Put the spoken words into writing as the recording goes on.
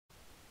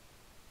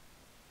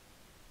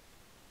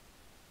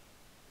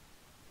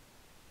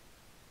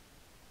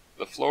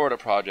Florida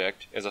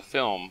Project is a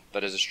film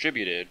that is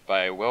distributed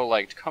by a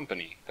well-liked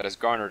company that has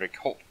garnered a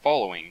cult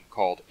following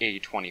called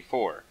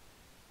A24.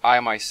 I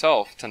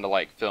myself tend to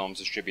like films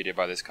distributed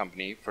by this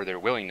company for their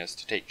willingness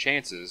to take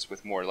chances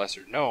with more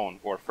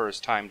lesser-known or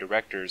first-time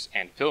directors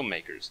and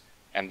filmmakers,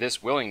 and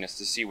this willingness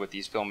to see what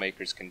these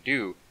filmmakers can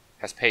do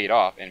has paid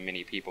off in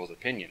many people's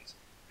opinions,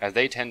 as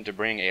they tend to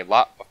bring a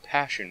lot of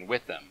passion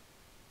with them.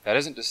 That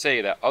isn't to say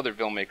that other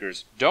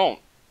filmmakers don't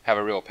have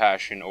a real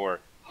passion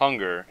or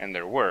hunger in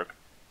their work.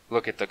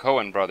 Look at the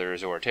Coen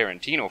brothers or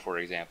Tarantino, for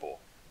example.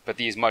 But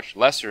these much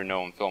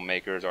lesser-known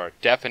filmmakers are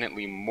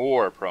definitely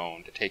more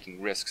prone to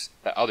taking risks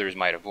that others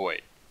might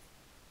avoid.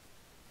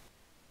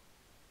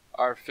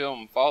 Our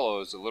film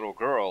follows a little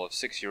girl of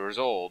 6 years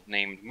old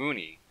named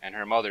Mooney and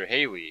her mother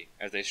Haley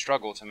as they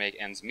struggle to make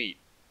ends meet,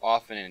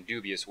 often in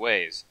dubious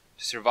ways,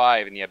 to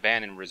survive in the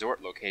abandoned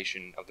resort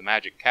location of the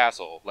Magic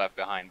Castle left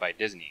behind by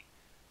Disney.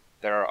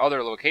 There are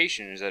other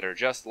locations that are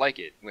just like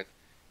it, with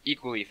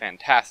equally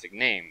fantastic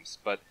names,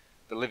 but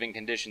the living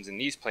conditions in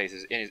these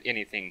places is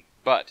anything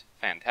but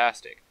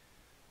fantastic.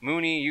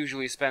 Mooney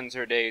usually spends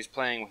her days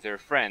playing with her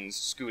friends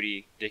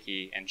Scooty,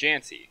 Dickie, and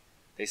Jancy.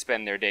 They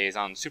spend their days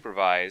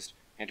unsupervised,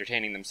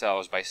 entertaining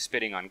themselves by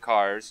spitting on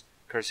cars,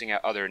 cursing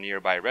at other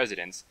nearby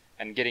residents,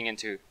 and getting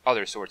into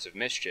other sorts of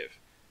mischief.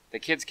 The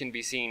kids can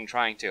be seen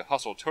trying to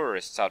hustle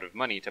tourists out of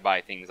money to buy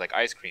things like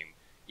ice cream,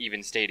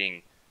 even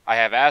stating, "I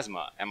have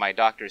asthma, and my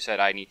doctor said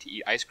I need to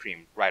eat ice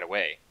cream right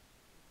away."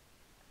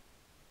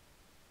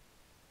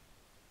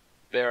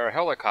 There are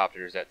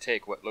helicopters that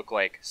take what look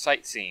like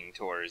sightseeing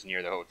tours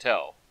near the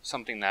hotel,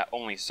 something that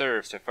only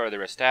serves to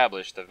further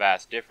establish the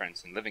vast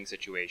difference in living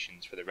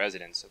situations for the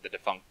residents of the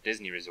defunct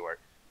Disney Resort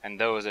and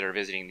those that are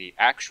visiting the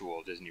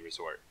actual Disney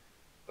Resort.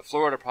 The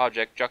Florida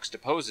Project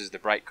juxtaposes the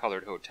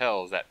bright-colored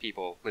hotels that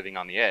people living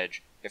on the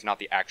edge, if not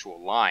the actual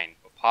line,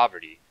 of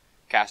poverty,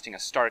 casting a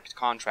stark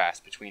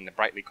contrast between the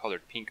brightly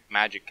colored pink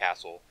Magic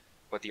Castle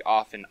with the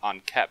often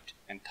unkept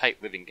and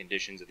tight living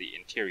conditions of the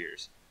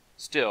interiors.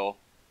 Still,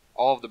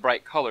 all of the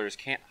bright colors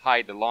can't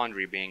hide the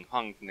laundry being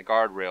hung from the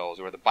guardrails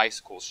or the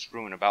bicycles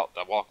strewn about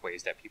the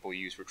walkways that people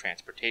use for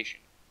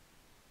transportation.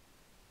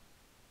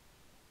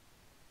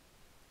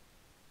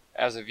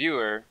 As a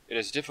viewer, it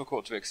is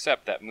difficult to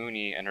accept that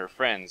Mooney and her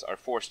friends are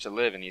forced to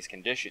live in these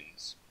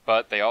conditions,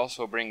 but they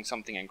also bring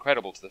something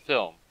incredible to the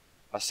film,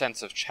 a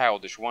sense of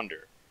childish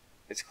wonder.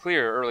 It's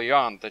clear early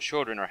on that the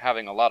children are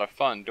having a lot of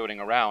fun doting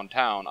around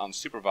town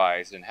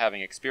unsupervised and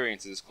having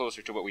experiences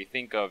closer to what we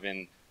think of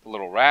in The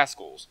Little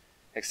Rascals,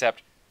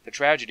 except the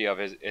tragedy of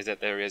it is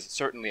that there is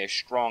certainly a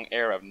strong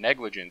air of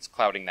negligence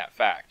clouding that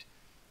fact.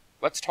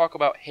 Let's talk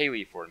about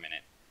Haley for a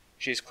minute.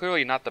 She is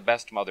clearly not the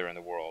best mother in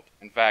the world.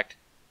 In fact,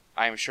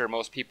 I am sure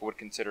most people would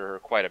consider her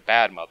quite a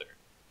bad mother.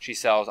 She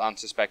sells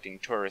unsuspecting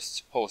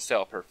tourists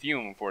wholesale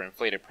perfume for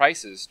inflated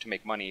prices to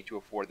make money to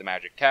afford the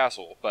Magic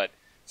Castle, but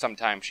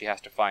sometimes she has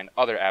to find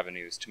other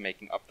avenues to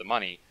making up the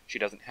money she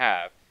doesn't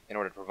have in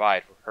order to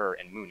provide for her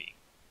and Mooney.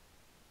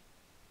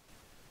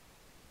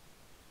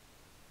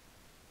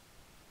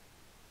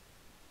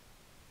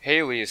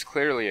 Haley is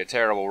clearly a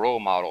terrible role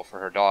model for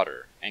her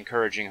daughter,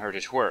 encouraging her to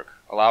twerk,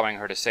 allowing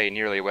her to say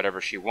nearly whatever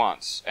she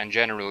wants, and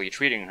generally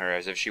treating her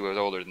as if she was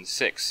older than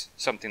 6,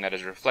 something that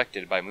is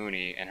reflected by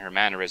Mooney in her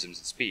mannerisms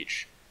and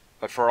speech.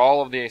 But for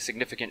all of the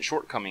significant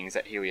shortcomings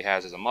that Haley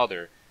has as a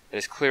mother, it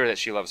is clear that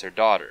she loves her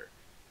daughter.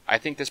 I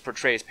think this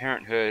portrays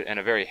parenthood in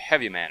a very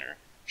heavy manner,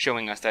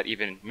 showing us that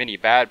even many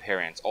bad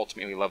parents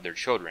ultimately love their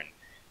children,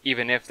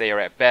 even if they are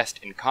at best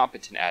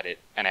incompetent at it,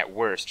 and at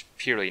worst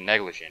purely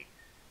negligent.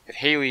 If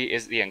Haley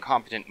is the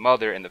incompetent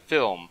mother in the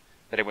film,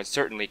 then it would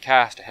certainly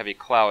cast a heavy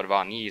cloud of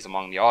unease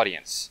among the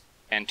audience.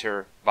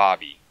 Enter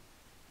Bobby.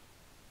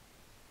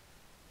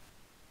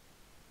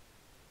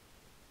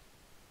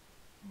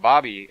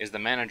 Bobby is the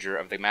manager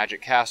of the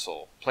Magic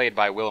Castle, played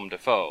by Willem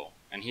Dafoe,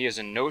 and he is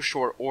in no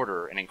short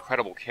order an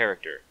incredible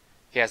character.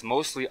 He has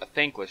mostly a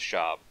thankless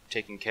job,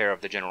 taking care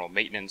of the general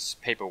maintenance,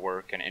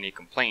 paperwork, and any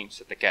complaints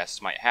that the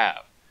guests might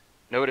have.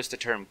 Notice the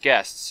term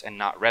guests and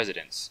not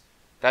residents.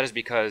 That is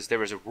because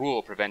there is a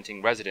rule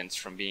preventing residents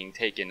from being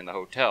taken in the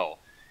hotel,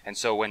 and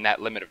so when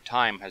that limit of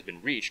time has been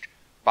reached,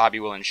 Bobby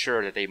will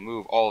ensure that they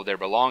move all of their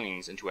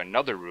belongings into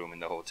another room in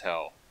the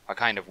hotel, a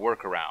kind of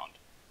workaround.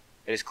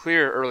 It is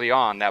clear early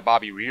on that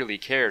Bobby really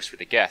cares for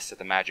the guests at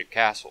the Magic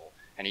Castle,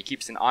 and he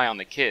keeps an eye on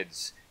the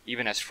kids,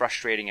 even as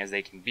frustrating as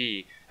they can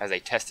be as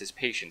they test his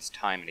patience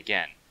time and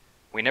again.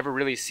 We never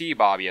really see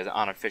Bobby as an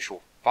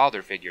unofficial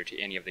father figure to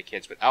any of the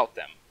kids without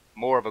them,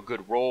 more of a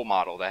good role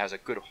model that has a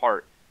good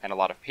heart and a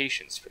lot of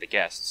patience for the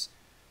guests.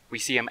 We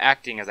see him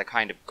acting as a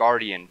kind of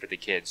guardian for the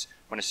kids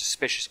when a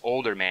suspicious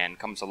older man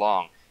comes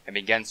along and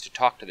begins to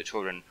talk to the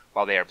children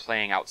while they are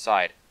playing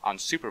outside,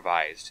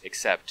 unsupervised,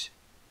 except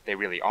they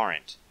really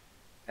aren't.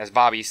 As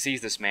Bobby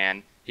sees this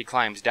man, he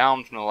climbs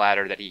down from the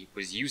ladder that he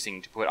was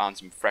using to put on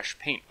some fresh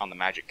paint on the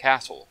Magic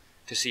Castle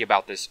to see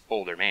about this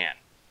older man.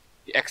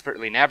 He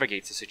expertly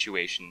navigates the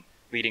situation,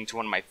 leading to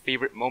one of my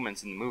favorite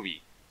moments in the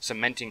movie,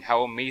 cementing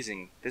how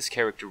amazing this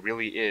character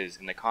really is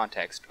in the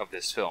context of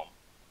this film.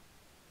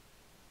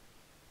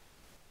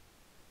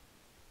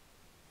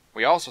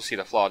 We also see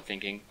the flawed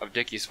thinking of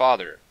Dickie's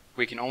father,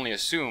 who we can only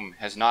assume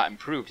has not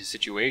improved his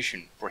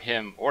situation for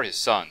him or his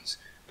sons,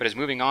 but is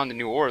moving on to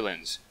New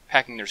Orleans,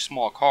 packing their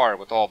small car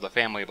with all of the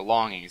family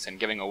belongings and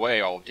giving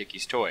away all of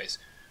Dickie's toys,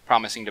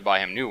 promising to buy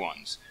him new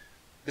ones.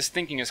 This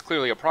thinking is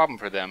clearly a problem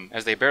for them,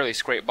 as they barely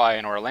scrape by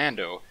in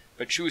Orlando,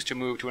 but choose to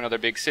move to another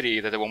big city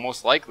that they will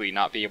most likely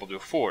not be able to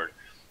afford,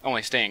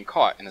 only staying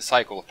caught in the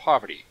cycle of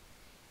poverty.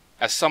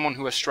 As someone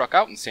who has struck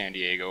out in San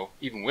Diego,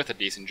 even with a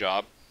decent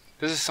job,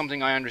 this is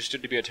something I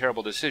understood to be a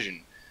terrible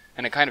decision,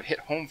 and it kind of hit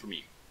home for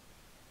me.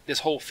 This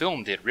whole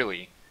film did,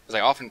 really, as I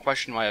often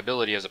question my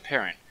ability as a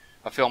parent.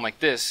 A film like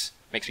this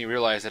makes me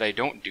realize that I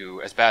don't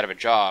do as bad of a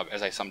job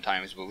as I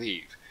sometimes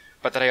believe,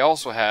 but that I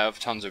also have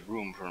tons of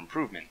room for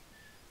improvement.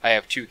 I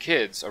have 2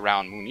 kids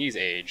around Mooney's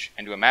age,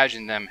 and to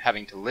imagine them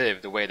having to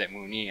live the way that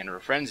Mooney and her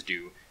friends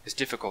do is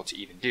difficult to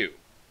even do.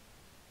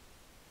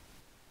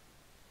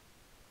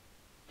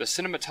 The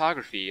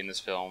cinematography in this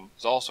film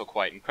is also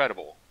quite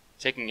incredible,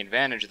 taking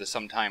advantage of the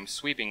sometimes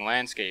sweeping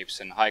landscapes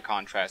and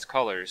high-contrast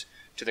colors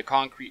to the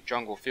concrete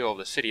jungle feel of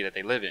the city that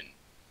they live in.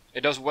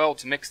 It does well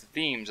to mix the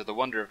themes of the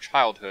wonder of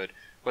childhood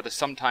with the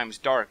sometimes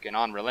dark and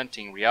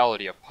unrelenting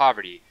reality of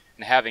poverty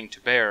and having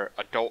to bear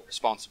adult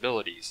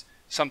responsibilities,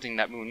 something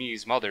that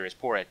Mooney's mother is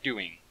poor at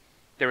doing.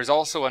 There is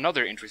also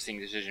another interesting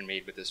decision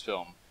made with this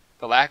film,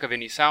 the lack of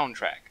any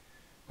soundtrack.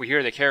 We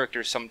hear the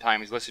characters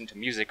sometimes listen to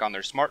music on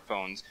their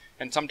smartphones,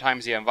 and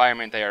sometimes the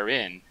environment they are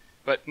in,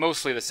 but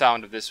mostly the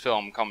sound of this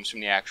film comes from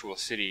the actual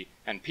city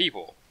and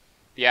people.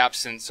 The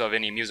absence of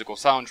any musical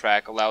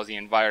soundtrack allows the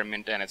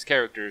environment and its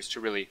characters to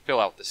really fill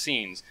out the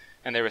scenes,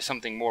 and there is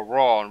something more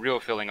raw and real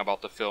feeling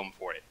about the film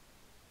for it.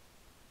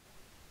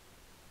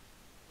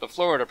 The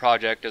Florida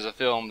Project is a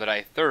film that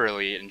I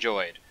thoroughly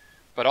enjoyed,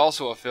 but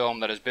also a film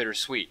that is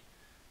bittersweet.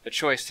 The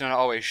choice to not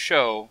always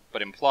show,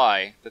 but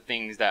imply, the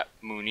things that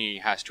Mooney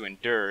has to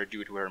endure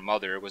due to her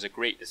mother was a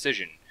great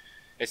decision.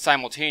 It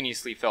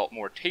simultaneously felt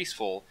more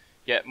tasteful,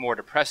 yet more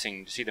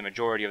depressing to see the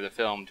majority of the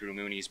film through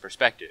Mooney's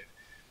perspective.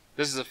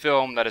 This is a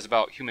film that is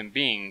about human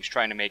beings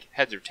trying to make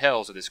heads or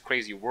tails of this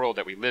crazy world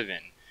that we live in.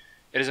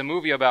 It is a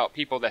movie about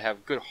people that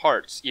have good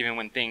hearts even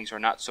when things are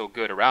not so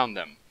good around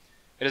them.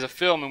 It is a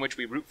film in which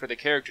we root for the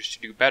characters to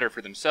do better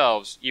for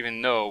themselves,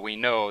 even though we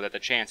know that the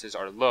chances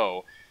are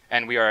low,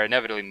 and we are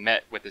inevitably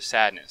met with the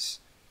sadness.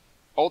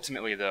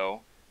 Ultimately,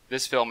 though,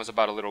 this film is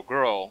about a little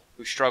girl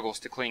who struggles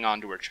to cling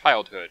on to her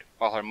childhood,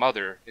 while her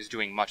mother is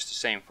doing much the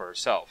same for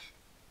herself.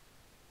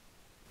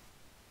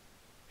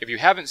 If you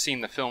haven't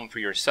seen the film for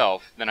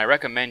yourself, then I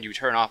recommend you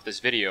turn off this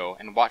video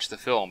and watch the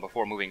film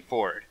before moving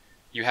forward.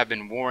 You have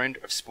been warned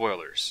of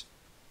spoilers.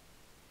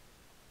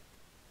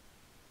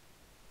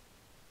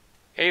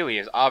 Haley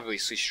is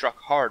obviously struck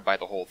hard by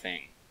the whole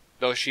thing,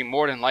 though she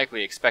more than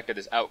likely expected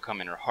this outcome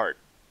in her heart,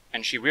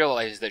 and she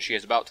realizes that she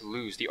is about to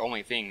lose the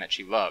only thing that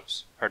she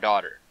loves, her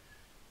daughter.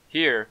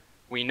 Here,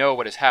 we know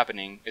what is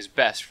happening is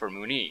best for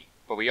Mooney,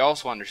 but we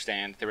also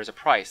understand there is a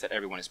price that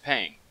everyone is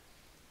paying.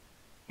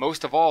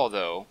 Most of all,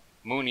 though,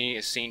 Mooney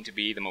is seen to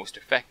be the most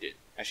affected,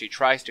 as she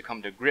tries to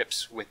come to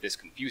grips with this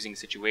confusing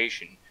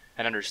situation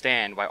and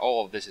understand why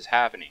all of this is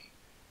happening.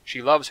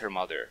 She loves her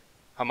mother.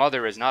 Her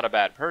mother is not a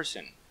bad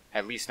person,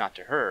 at least not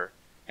to her,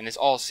 and this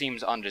all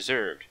seems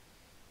undeserved.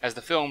 As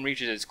the film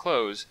reaches its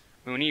close,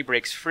 Mooney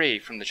breaks free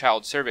from the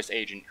child service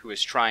agent who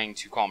is trying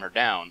to calm her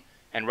down,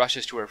 and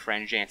rushes to her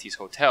friend Jancy's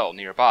hotel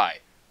nearby,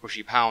 where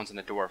she pounds on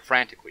the door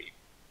frantically.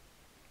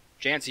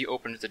 Jancy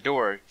opens the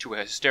door to a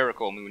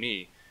hysterical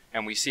Mooney,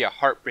 and we see a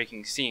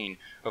heartbreaking scene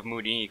of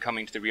Mooney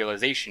coming to the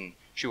realization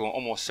she will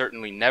almost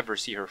certainly never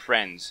see her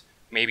friends,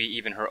 maybe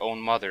even her own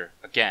mother,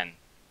 again.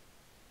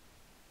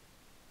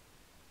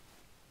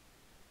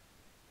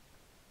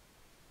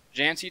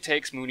 Jancy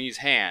takes Mooney's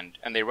hand,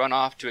 and they run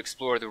off to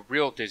explore the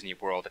real Disney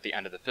World at the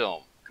end of the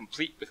film,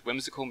 complete with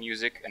whimsical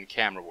music and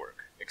camera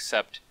work,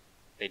 except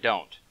they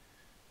don't.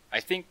 I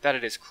think that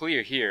it is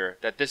clear here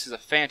that this is a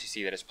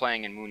fantasy that is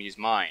playing in Mooney's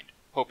mind,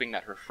 hoping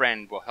that her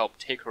friend will help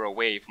take her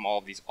away from all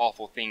of these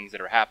awful things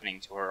that are happening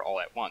to her all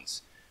at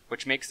once,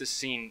 which makes this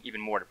scene even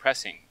more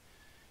depressing.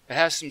 It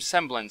has some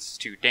semblance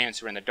to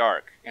Dancer in the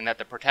Dark, in that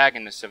the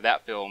protagonist of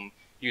that film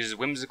uses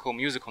whimsical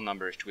musical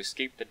numbers to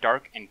escape the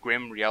dark and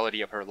grim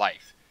reality of her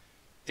life.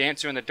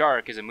 Dancer in the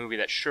Dark is a movie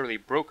that surely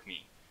broke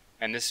me,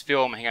 and this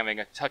film having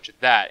a touch of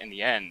that in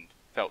the end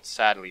felt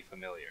sadly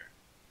familiar.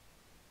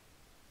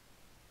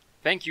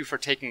 Thank you for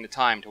taking the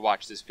time to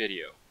watch this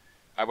video.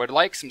 I would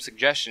like some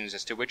suggestions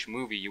as to which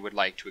movie you would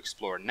like to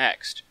explore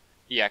next,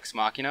 Ex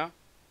Machina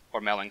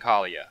or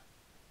Melancholia.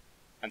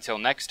 Until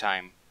next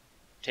time,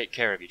 take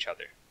care of each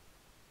other.